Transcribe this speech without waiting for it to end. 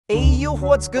Hey yo,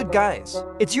 what's good guys?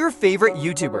 It's your favorite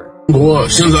YouTuber.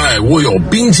 现在我有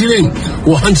冰淇淋，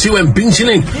我很喜欢冰淇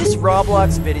淋。 This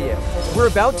Roblox video, we're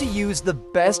about to use the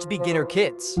best beginner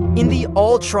kits in the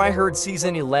All Tryhard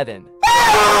Season 11.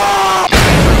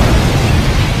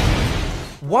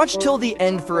 Watch till the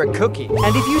end for a cookie,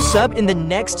 and if you sub in the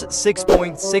next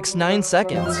 6.69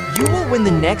 seconds, you will win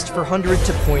the next 400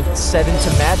 to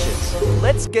 0.7 matches.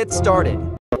 Let's get started.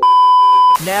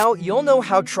 Now, you'll know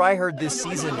how tryhard this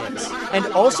season is, and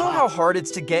also how hard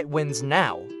it's to get wins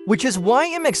now, which is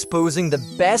why I'm exposing the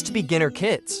best beginner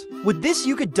kits. With this,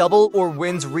 you could double or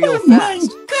wins real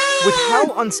fast, with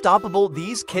how unstoppable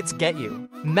these kits get you.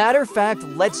 Matter of fact,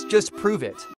 let's just prove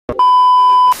it.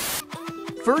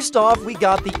 First off, we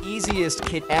got the easiest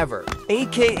kit ever,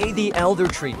 aka the Elder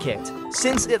Tree kit.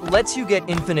 Since it lets you get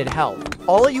infinite health,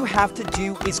 all you have to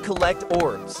do is collect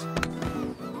orbs.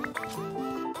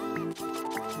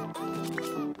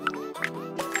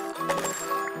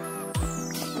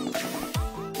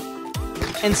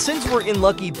 And since we're in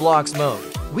Lucky Blocks mode,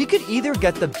 we could either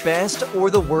get the best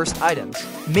or the worst items,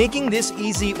 making this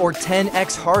easy or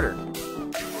 10x harder.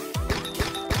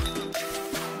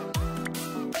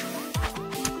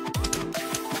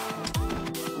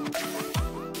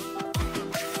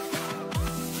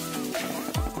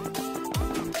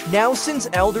 Now, since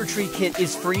Elder Tree Kit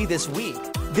is free this week,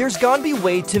 there's gonna be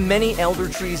way too many Elder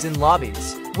Trees in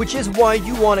lobbies, which is why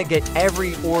you want to get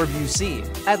every orb you see,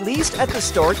 at least at the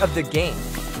start of the game.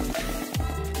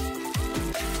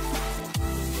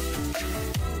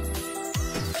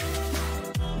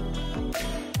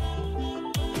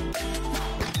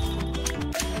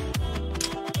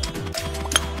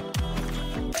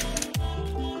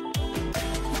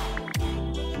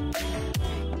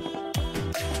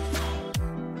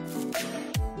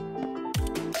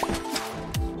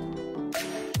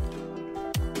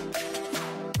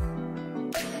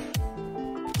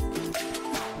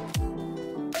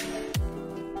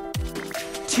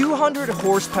 $200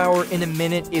 horsepower in a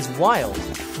minute is wild.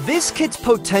 This kit's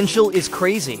potential is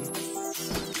crazy.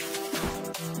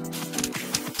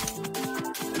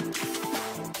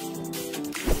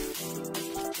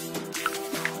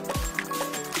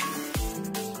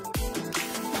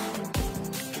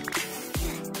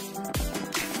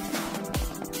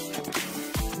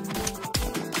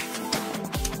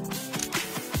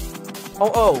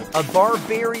 Oh, a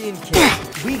barbarian kid.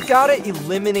 We gotta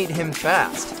eliminate him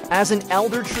fast. As an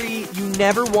Elder Tree, you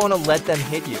never want to let them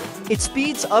hit you. It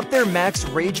speeds up their max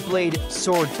Rage Blade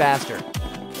sword faster.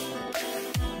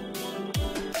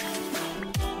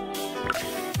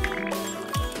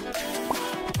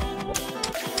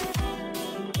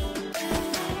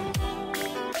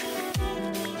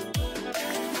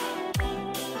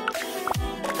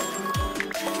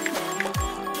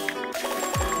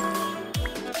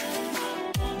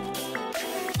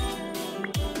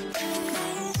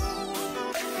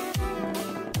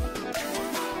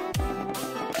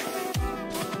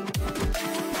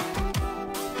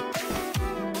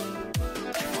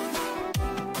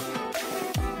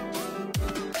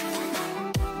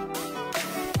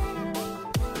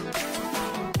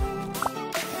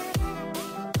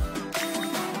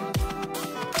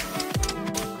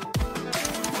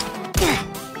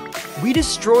 We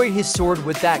destroyed his sword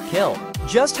with that kill.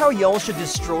 Just how y'all should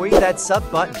destroy that sub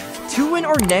button to win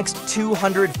our next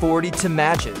 242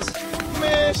 matches.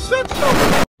 Man, shut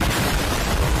up.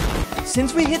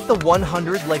 Since we hit the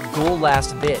 100 like goal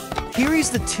last vid, here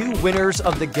is the 2 winners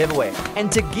of the giveaway.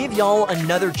 And to give y'all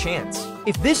another chance,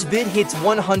 if this vid hits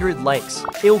 100 likes,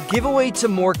 it'll give away to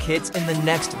more kits in the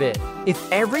next vid.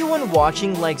 If everyone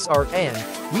watching likes our end,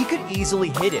 we could easily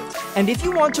hit it. And if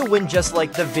you want to win just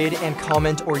like the vid and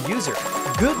comment or user,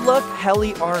 good luck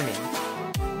Heli Army.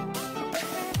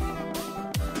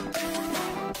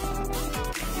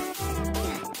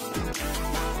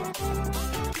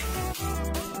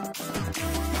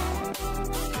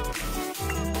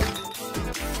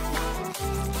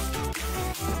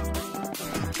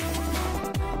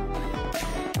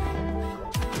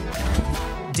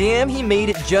 Damn, he made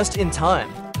it just in time.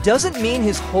 Doesn't mean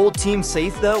his whole team's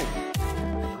safe though.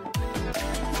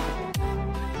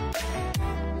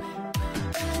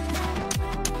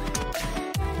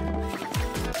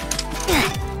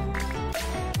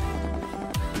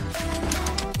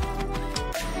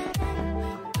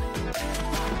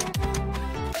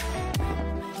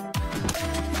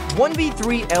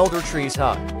 "1v3 Elder Trees,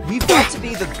 huh? We've got to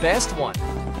be the best one."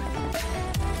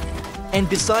 And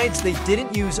besides, they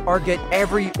didn't use our get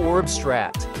every orb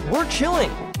strat. We're chilling.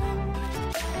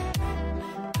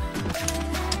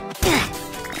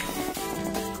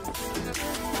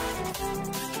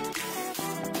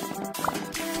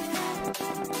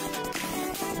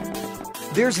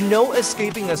 There's no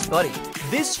escaping us, buddy.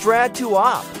 This strat too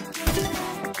op.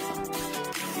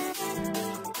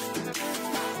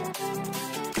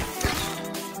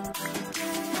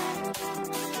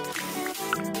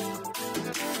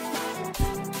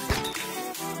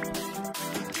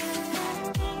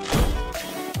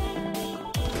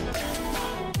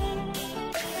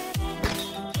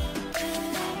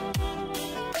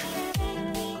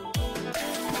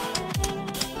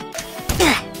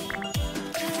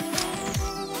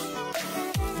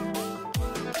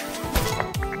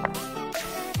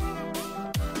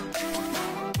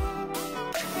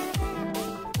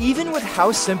 Even with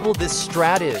how simple this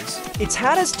strat is, it's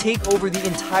had us take over the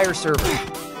entire server.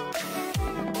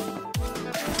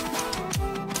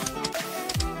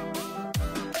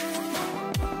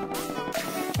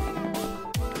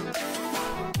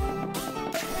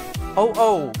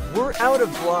 Oh, we're out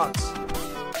of blocks.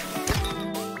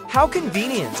 How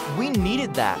convenient, we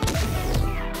needed that.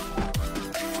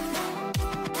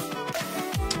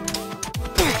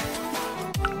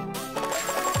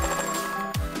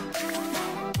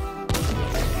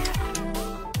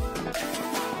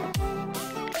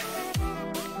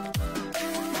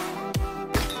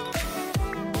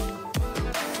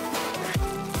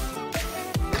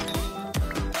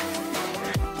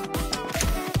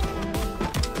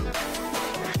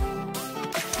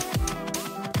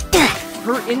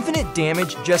 Her infinite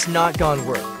damage just not gone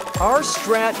work. Our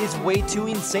strat is way too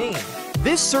insane.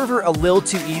 This server a little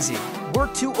too easy.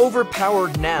 We're too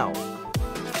overpowered now.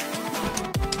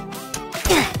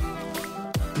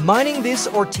 Mining this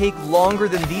or take longer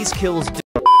than these kills do.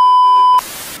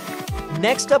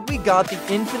 Next up we got the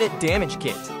infinite damage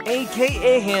kit,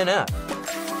 aka Hannah.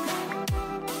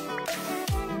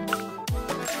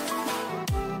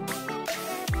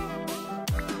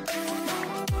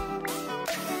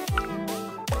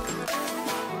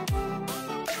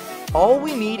 All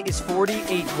we need is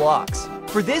 48 blocks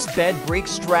for this bed break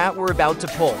strat we're about to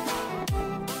pull.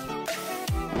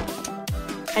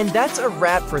 And that's a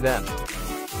wrap for them.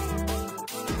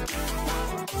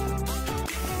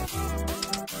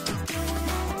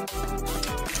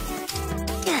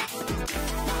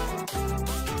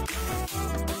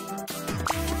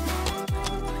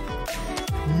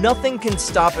 Nothing can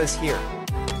stop us here.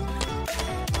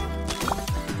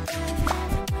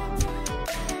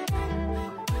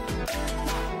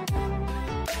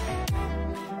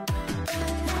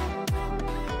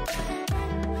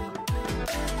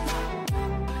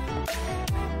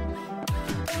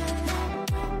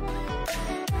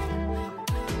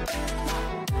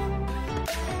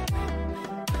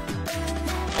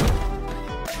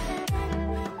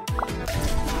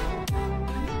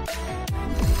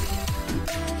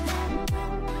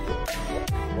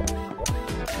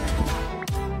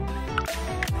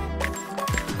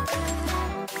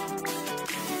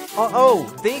 Uh-oh,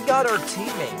 they got our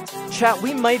teammate. Chat,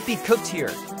 we might be cooked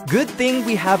here. Good thing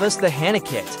we have us the Hannah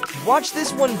kit. Watch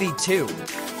this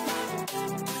 1v2.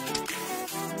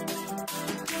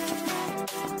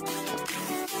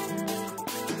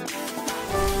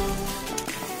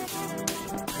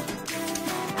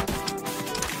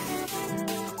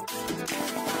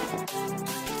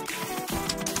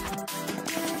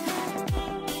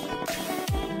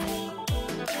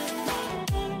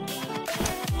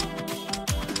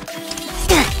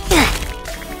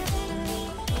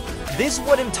 This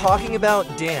what I'm talking about?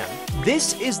 Damn.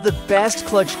 This is the best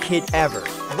clutch kit ever.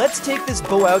 Let's take this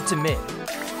bow out to mid.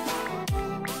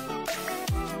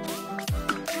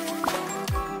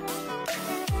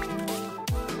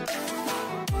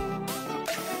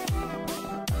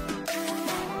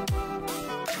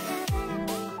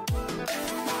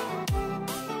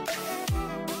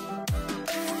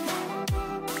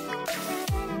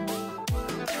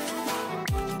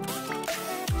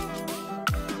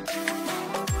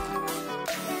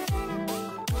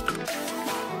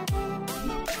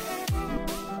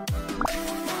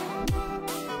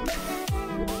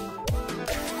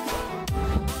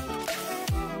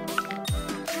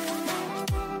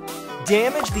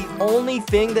 Damage the only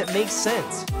thing that makes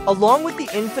sense, along with the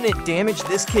infinite damage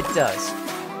this kit does.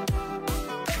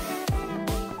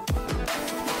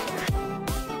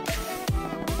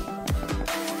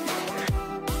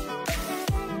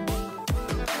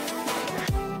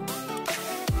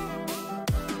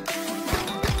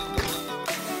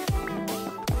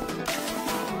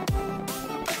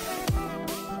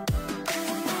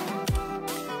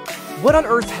 What on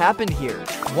earth happened here?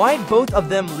 Why'd both of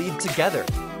them leave together?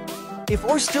 If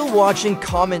we're still watching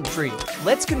comment tree,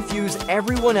 let's confuse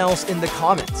everyone else in the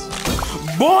comments.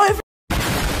 Boy!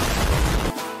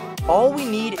 All we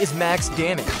need is max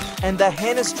damage, and the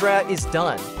Hannah strat is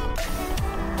done.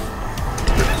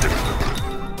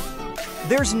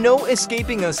 There's no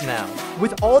escaping us now.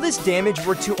 With all this damage,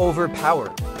 we're too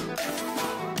overpowered.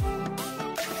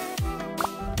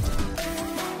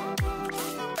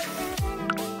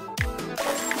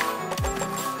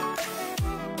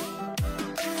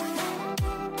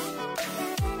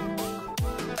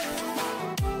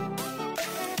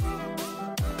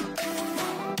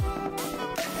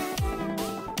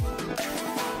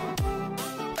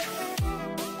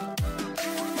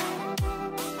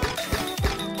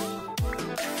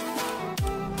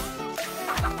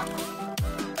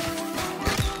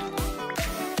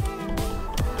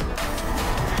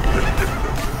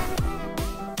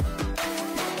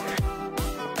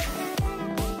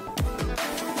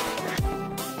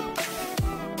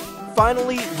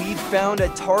 Finally, we found a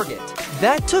target.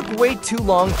 That took way too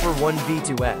long for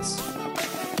 1v2s.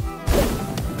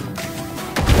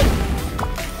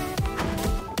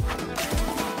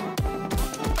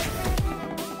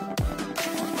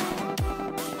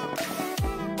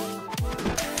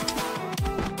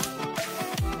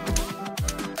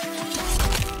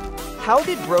 How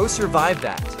did Bro survive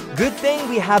that? Good thing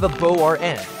we have a bow our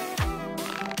end.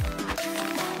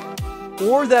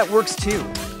 Or that works too.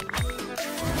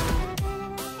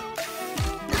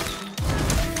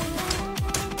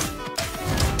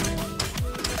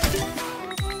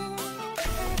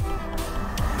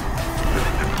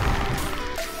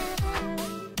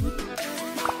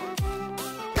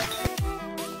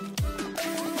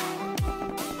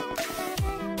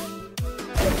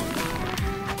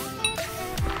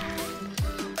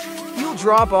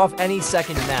 Drop off any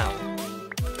second now.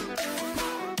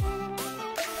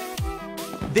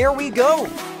 There we go.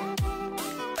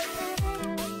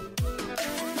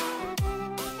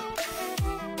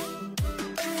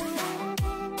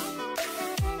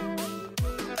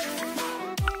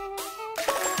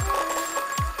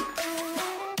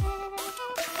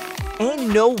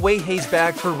 And no way he's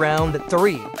back for round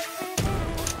 3.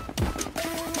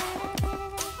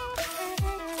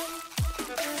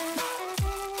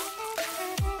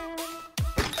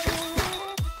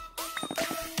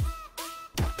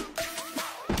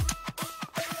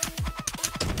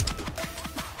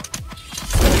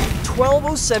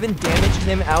 $1207 damaged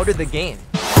him out of the game.